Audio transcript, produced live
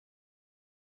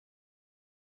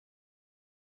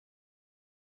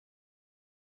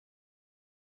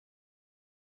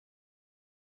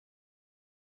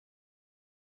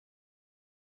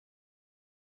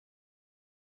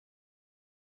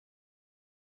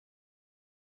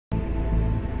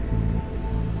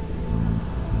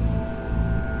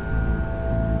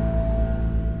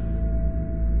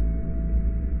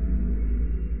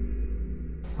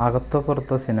അകത്തോ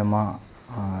പുറത്തോ സിനിമ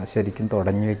ശരിക്കും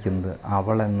തുടങ്ങി വയ്ക്കുന്നത്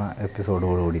അവൾ എന്ന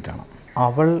എപ്പിസോഡോട് കൂടിയിട്ടാണ്.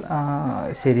 അവൾ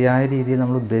ശരിയായ രീതിയിൽ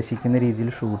നമ്മൾ ഉദ്ദേശിക്കുന്ന രീതിയിൽ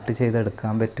ഷൂട്ട്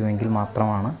ചെയ്തെടുക്കാൻ പറ്റുമെങ്കിൽ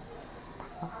മാത്രമാണ്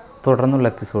തുടർന്നുള്ള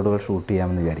എപ്പിസോഡുകൾ ഷൂട്ട്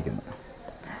ചെയ്യാമെന്ന് വിചാരിക്കുന്നത്.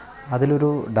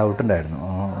 അതിലൊരു ഡൗട്ടുണ്ടായിരുന്നു.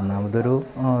 ഒന്നാമതൊരു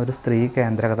സ്ത്രീ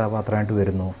കേന്ദ്ര കഥാപാത്രമായിട്ട്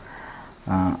വരുന്നു.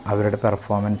 അവരുടെ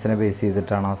പെർഫോമൻസിനെ ബേസ്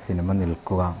ചെയ്തിട്ടാണ് ആ സിനിമ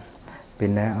നിൽക്കുക.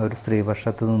 പിന്നെ ഒരു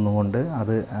സ്ത്രീപക്ഷത്ത് നിന്നുകൊണ്ട്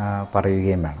അത്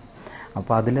പറയുകയും വേണം.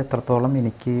 അപ്പോൾ അതിലെത്രത്തോളം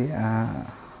എനിക്ക്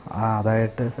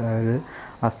അതായിട്ട്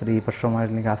ആ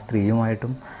സ്ത്രീപക്ഷമായിട്ട് എനിക്ക് ആ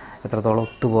സ്ത്രീയുമായിട്ടും എത്രത്തോളം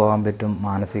ഒത്തുപോകാൻ പറ്റും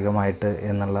മാനസികമായിട്ട്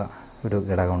എന്നുള്ള ഒരു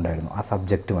ഘടകം ഉണ്ടായിരുന്നു ആ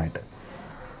സബ്ജക്റ്റുമായിട്ട്.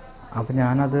 അപ്പോൾ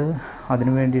ഞാനത്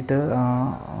അതിനു വേണ്ടിയിട്ട്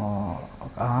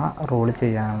ആ റോള്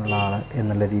ചെയ്യാനുള്ള ആൾ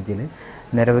എന്നുള്ള രീതിയിൽ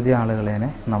നിരവധി ആളുകളെ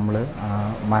നമ്മൾ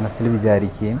മനസ്സിൽ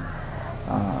വിചാരിക്കുകയും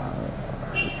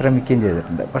ശ്രമിക്കുകയും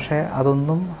ചെയ്തിട്ടുണ്ട്. പക്ഷേ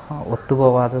അതൊന്നും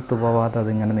ഒത്തുപോവാതെ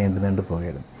അതിങ്ങനെ നീണ്ടു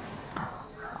പോവുകയായിരുന്നു.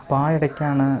 അപ്പോൾ ആ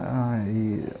ഇടയ്ക്കാണ് ഈ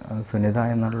സുനിത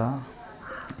എന്നുള്ള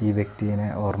ഈ വ്യക്തിയെ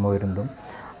ഓർമ്മ വരുന്നതും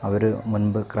അവർ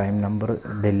മുൻപ് ക്രൈം നമ്പർ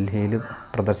ഡൽഹിയിൽ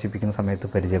പ്രദർശിപ്പിക്കുന്ന സമയത്ത്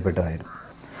പരിചയപ്പെട്ടതായിരുന്നു.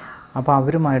 അപ്പോൾ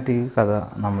അവരുമായിട്ട് ഈ കഥ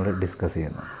നമ്മൾ ഡിസ്കസ്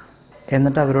ചെയ്യുന്നു.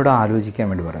 എന്നിട്ട് അവരോട് ആലോചിക്കാൻ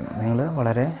വേണ്ടി പറയുന്നു. നിങ്ങൾ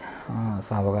വളരെ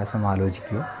സാവകാശം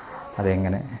ആലോചിക്കുകയോ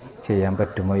അതെങ്ങനെ ചെയ്യാൻ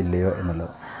പറ്റുമോ ഇല്ലയോ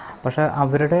എന്നുള്ളത്. പക്ഷേ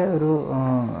അവരുടെ ഒരു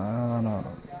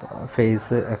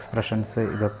ഫേസ് എക്സ്പ്രഷൻസ്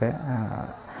ഇതൊക്കെ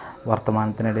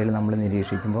വർത്തമാനത്തിനിടയിൽ നമ്മൾ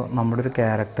നിരീക്ഷിക്കുമ്പോൾ നമ്മുടെ ഒരു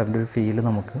ക്യാരക്ടറിൻ്റെ ഒരു ഫീല്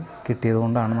നമുക്ക്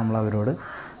കിട്ടിയതുകൊണ്ടാണ് നമ്മൾ അവരോട്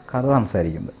കഥ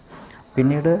സംസാരിക്കുന്നത്.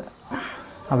 പിന്നീട്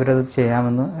അവരത്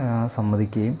ചെയ്യാമെന്ന്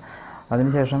സമ്മതിക്കുകയും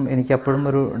അതിനുശേഷം എനിക്കപ്പോഴും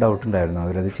ഒരു ഡൗട്ടുണ്ടായിരുന്നു.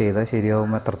 അവരത് ചെയ്താൽ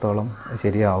ശരിയാവും, എത്രത്തോളം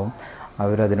ശരിയാവും,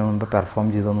 അവരതിനു മുമ്പ് പെർഫോം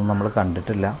ചെയ്തൊന്നും നമ്മൾ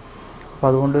കണ്ടിട്ടില്ല. അപ്പോൾ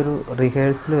അതുകൊണ്ടൊരു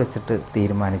റിഹേഴ്സൽ വെച്ചിട്ട്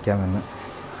തീരുമാനിക്കാമെന്ന്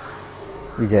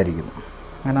വിചാരിക്കുന്നു.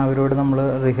 അങ്ങനെ അവരോട് നമ്മൾ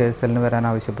റിഹേഴ്സലിന് വരാൻ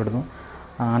ആവശ്യപ്പെടുന്നു.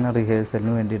 അങ്ങനെ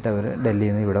റിഹേഴ്സലിന് വേണ്ടിയിട്ട് അവർ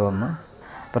ഡൽഹിയിൽ നിന്ന് ഇവിടെ വന്ന്.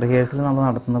 അപ്പോൾ റിഹേഴ്സൽ നമ്മൾ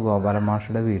നടത്തുന്ന ഗോപാലൻ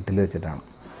മാഷുടെ വീട്ടിൽ വെച്ചിട്ടാണ്.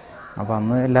 അപ്പോൾ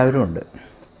അന്ന് എല്ലാവരും ഉണ്ട്.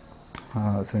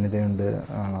 സുനിതയുണ്ട്,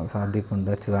 സാദിഖുണ്ട്,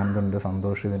 അച്യുതാനന്ദുണ്ട്,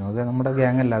 സന്തോഷ്, വിനോദ്, നമ്മുടെ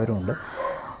ഗ്യാങ് എല്ലാവരും ഉണ്ട്.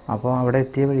 അപ്പോൾ അവിടെ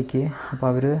എത്തിയ വഴിക്ക് അപ്പോൾ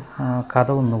അവർ കഥ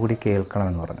ഒന്നുകൂടി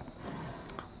കേൾക്കണമെന്ന് പറഞ്ഞു.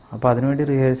 അപ്പോൾ അതിനുവേണ്ടി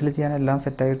റിഹേഴ്സൽ ചെയ്യാൻ എല്ലാം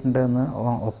സെറ്റായിട്ടുണ്ടെന്ന്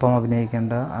ഒപ്പം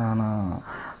അഭിനയിക്കേണ്ട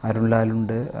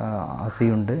അരുൺലാലുണ്ട്,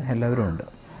 അസിയുണ്ട്, എല്ലാവരും ഉണ്ട്.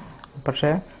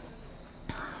 പക്ഷേ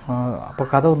അപ്പോൾ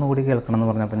കഥ ഒന്നുകൂടി കേൾക്കണം എന്ന്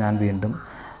പറഞ്ഞപ്പോൾ ഞാൻ വീണ്ടും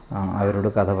അവരോട്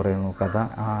കഥ പറയുന്നു. കഥ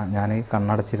ഞാൻ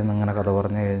കണ്ണടച്ചിരുന്ന് ഇങ്ങനെ കഥ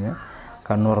പറഞ്ഞു കഴിഞ്ഞ്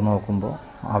കണ്ണു തുറന്ന് നോക്കുമ്പോൾ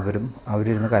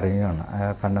അവരിരുന്ന് കരയുകയാണ്.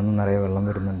 കണ്ണിൽ നിന്ന് നിറയെ വെള്ളം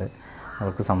വരുന്നുണ്ട്,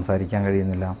 അവർക്ക് സംസാരിക്കാൻ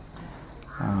കഴിയുന്നില്ല.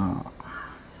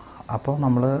 അപ്പോൾ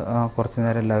നമ്മൾ കുറച്ച്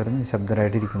നേരം എല്ലാവരും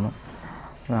നിശബ്ദരായിട്ടിരിക്കുന്നു.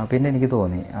 പിന്നെ എനിക്ക്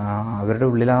തോന്നി അവരുടെ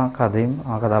ഉള്ളിൽ ആ കഥയും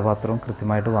ആ കഥാപാത്രവും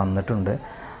കൃത്യമായിട്ട് വന്നിട്ടുണ്ട്.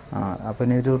 അപ്പോൾ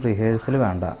ഇനി ഒരു റിഹേഴ്സൽ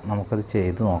വേണ്ട, നമുക്കത്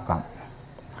ചെയ്ത് നോക്കാം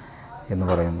എന്ന്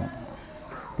പറയുന്നു.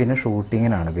 പിന്നെ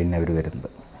ഷൂട്ടിങ്ങിനാണ് പിന്നെ അവർ വരുന്നത്.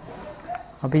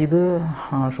 അപ്പോൾ ഇത്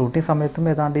ഷൂട്ടിംഗ് സമയത്തും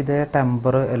ഏതാണ്ട് ഇതേ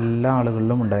ടെമ്പർ എല്ലാ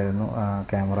ആളുകളിലും ഉണ്ടായിരുന്നു.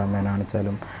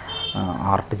 ക്യാമറാമാനാണെച്ചാലും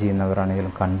ആർട്ട്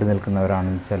ചെയ്യുന്നവരാണെങ്കിലും കണ്ടു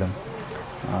നിൽക്കുന്നവരാണെച്ചാലും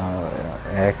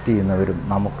ആക്ട് ചെയ്യുന്നവരും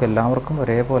നമുക്കെല്ലാവർക്കും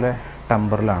ഒരേപോലെ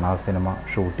ടെമ്പറിലാണ് ആ സിനിമ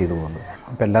ഷൂട്ട് ചെയ്ത് പോകുന്നത്.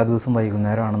 അപ്പോൾ എല്ലാ ദിവസവും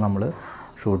വൈകുന്നേരമാണ് നമ്മൾ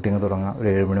ഷൂട്ടിങ് തുടങ്ങുക. ഒരു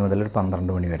 7 മണി മുതൽ ഒരു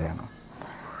 12 മണി വരെയാണ്.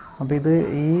 അപ്പോൾ ഇത്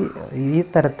ഈ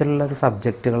തരത്തിലുള്ള ഒരു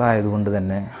സബ്ജക്റ്റുകളായതുകൊണ്ട്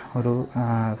തന്നെ ഒരു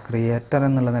ക്രിയേറ്റർ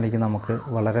എന്നുള്ള നിലയ്ക്ക് നമുക്ക്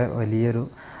വളരെ വലിയൊരു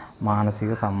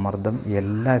മാനസിക സമ്മർദ്ദം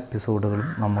എല്ലാ എപ്പിസോഡുകളും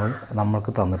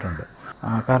നമ്മൾക്ക് തന്നിട്ടുണ്ട്.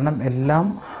 കാരണം എല്ലാം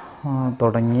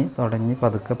തുടങ്ങി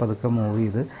പതുക്കെ മൂവ്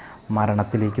ചെയ്ത്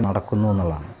മരണത്തിലേക്ക് നടക്കുന്നു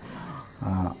എന്നുള്ളതാണ്.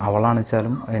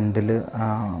 അവളാണെച്ചാലും എൻഡിൽ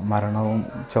മരണവും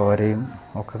ചോരയും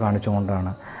ഒക്കെ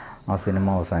കാണിച്ചുകൊണ്ടാണ് ആ സിനിമ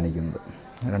അവസാനിക്കുന്നത്.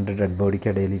 2 ഡെഡ്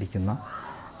ബോഡിക്കിടയിലിരിക്കുന്ന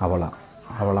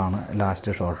അവളാണ്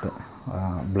ലാസ്റ്റ് ഷോട്ട്,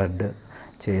 ബ്ലഡ്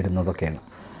ചേരുന്നതൊക്കെയാണ്.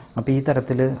 അപ്പോൾ ഈ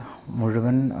തരത്തിൽ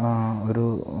മുഴുവൻ ഒരു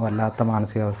വല്ലാത്ത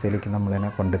മാനസികാവസ്ഥയിലേക്ക് നമ്മളതിനെ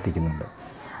കൊണ്ടെത്തിക്കുന്നുണ്ട്.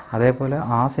 അതേപോലെ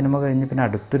ആ സിനിമ കഴിഞ്ഞ് പിന്നെ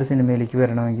അടുത്തൊരു സിനിമയിലേക്ക്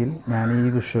വരണമെങ്കിൽ ഞാൻ ഈ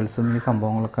വിഷ്വൽസും ഈ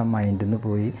സംഭവങ്ങളൊക്കെ മൈൻഡിൽ നിന്ന്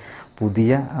പോയി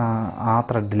പുതിയ ആ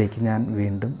ത്രെഡിലേക്ക് ഞാൻ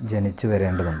വീണ്ടും ജനിച്ചു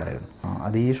വരേണ്ടതുണ്ടായിരുന്നു.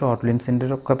 അത് ഈ ഷോർട്ട് ഫിലിംസിൻ്റെ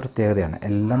ഒക്കെ പ്രത്യേകതയാണ്,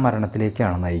 എല്ലാം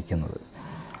മരണത്തിലേക്കാണ് നയിക്കുന്നത്.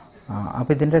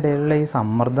 അപ്പോൾ ഇതിൻ്റെ ഇടയിലുള്ള ഈ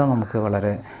സമ്മർദ്ദം നമുക്ക്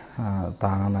വളരെ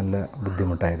താങ്ങാൻ നല്ല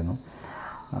ബുദ്ധിമുട്ടായിരുന്നു.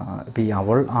 ഇപ്പോൾ ഈ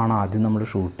അവൾ ആണ് ആദ്യം നമ്മൾ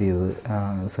ഷൂട്ട് ചെയ്തത്.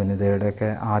 സുനിതയുടെയൊക്കെ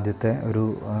ആദ്യത്തെ ഒരു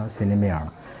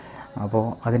സിനിമയാണ്. അപ്പോൾ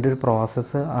അതിൻ്റെ ഒരു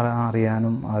പ്രോസസ്സ്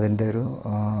അറിയാനും അതിൻ്റെ ഒരു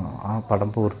ആ പടം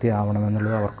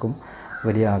പൂർത്തിയാവണമെന്നുള്ളത് അവർക്കും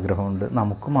വലിയ ആഗ്രഹമുണ്ട്,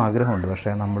 നമുക്കും ആഗ്രഹമുണ്ട്.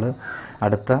 പക്ഷേ നമ്മൾ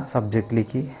അടുത്ത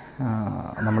സബ്ജക്റ്റിലേക്ക്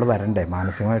നമ്മൾ വരണ്ടേ,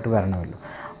 മാനസികമായിട്ട് വരണമല്ലോ.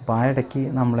 അപ്പോൾ ആ ഇടയ്ക്ക്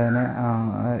നമ്മളതിനെ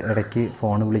ഇടയ്ക്ക്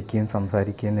ഫോൺ വിളിക്കുകയും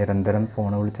സംസാരിക്കുകയും നിരന്തരം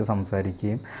ഫോൺ വിളിച്ച്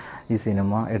സംസാരിക്കുകയും ഈ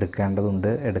സിനിമ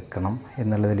എടുക്കണം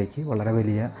എന്നുള്ളതിലേക്ക് വളരെ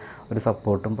വലിയ ഒരു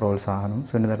സപ്പോർട്ടും പ്രോത്സാഹനവും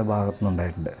സുനിതയുടെ ഭാഗത്തു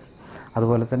നിന്നുണ്ടായിട്ടുണ്ട്.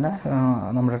 അതുപോലെ തന്നെ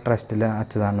നമ്മുടെ ട്രസ്റ്റിലെ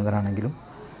അച്യുതാനന്ദനാണെങ്കിലും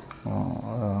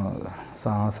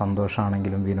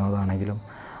സന്തോഷമാണെങ്കിലും വിനോദമാണെങ്കിലും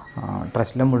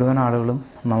ട്രസ്റ്റിലെ മുഴുവൻ ആളുകളും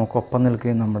നമുക്കൊപ്പം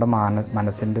നിൽക്കുകയും നമ്മുടെ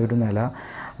മനസ്സിൻ്റെ ഒരു നില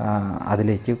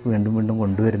അതിലേക്ക് വീണ്ടും വീണ്ടും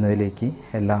കൊണ്ടുവരുന്നതിലേക്ക്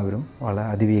എല്ലാവരും വളരെ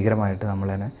അതിഭീകരമായിട്ട്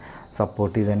നമ്മളതിനെ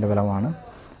സപ്പോർട്ട് ചെയ്തതിൻ്റെ ഫലമാണ്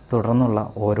തുടർന്നുള്ള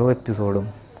ഓരോ എപ്പിസോഡും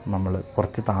നമ്മൾ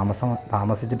കുറച്ച്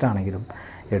താമസിച്ചിട്ടാണെങ്കിലും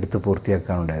എടുത്ത്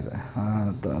പൂർത്തിയാക്കാനുണ്ടായത്.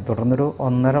 തുടർന്നൊരു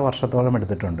 1.5 വർഷത്തോളം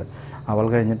എടുത്തിട്ടുണ്ട്. അവൾ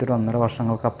കഴിഞ്ഞിട്ടൊരു 1.5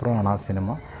 വർഷങ്ങൾക്കപ്പുറമാണ് ആ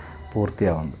സിനിമ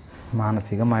പൂർത്തിയാവുന്നത്.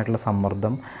 മാനസികമായിട്ടുള്ള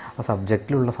സമ്മർദ്ദം, ആ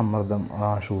സബ്ജക്റ്റിലുള്ള സമ്മർദ്ദം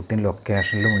ഷൂട്ടിംഗ്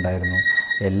ലൊക്കേഷനിലും ഉണ്ടായിരുന്നു,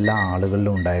 എല്ലാ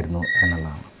ആളുകളിലും ഉണ്ടായിരുന്നു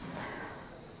എന്നുള്ളതാണ്.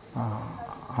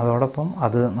 അതോടൊപ്പം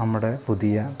അത് നമ്മുടെ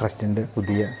ട്രസ്റ്റിൻ്റെ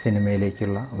പുതിയ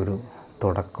സിനിമയിലേക്കുള്ള ഒരു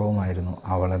തുടക്കവുമായിരുന്നു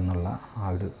അവൾ എന്നുള്ള ആ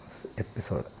ഒരു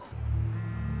എപ്പിസോഡ്.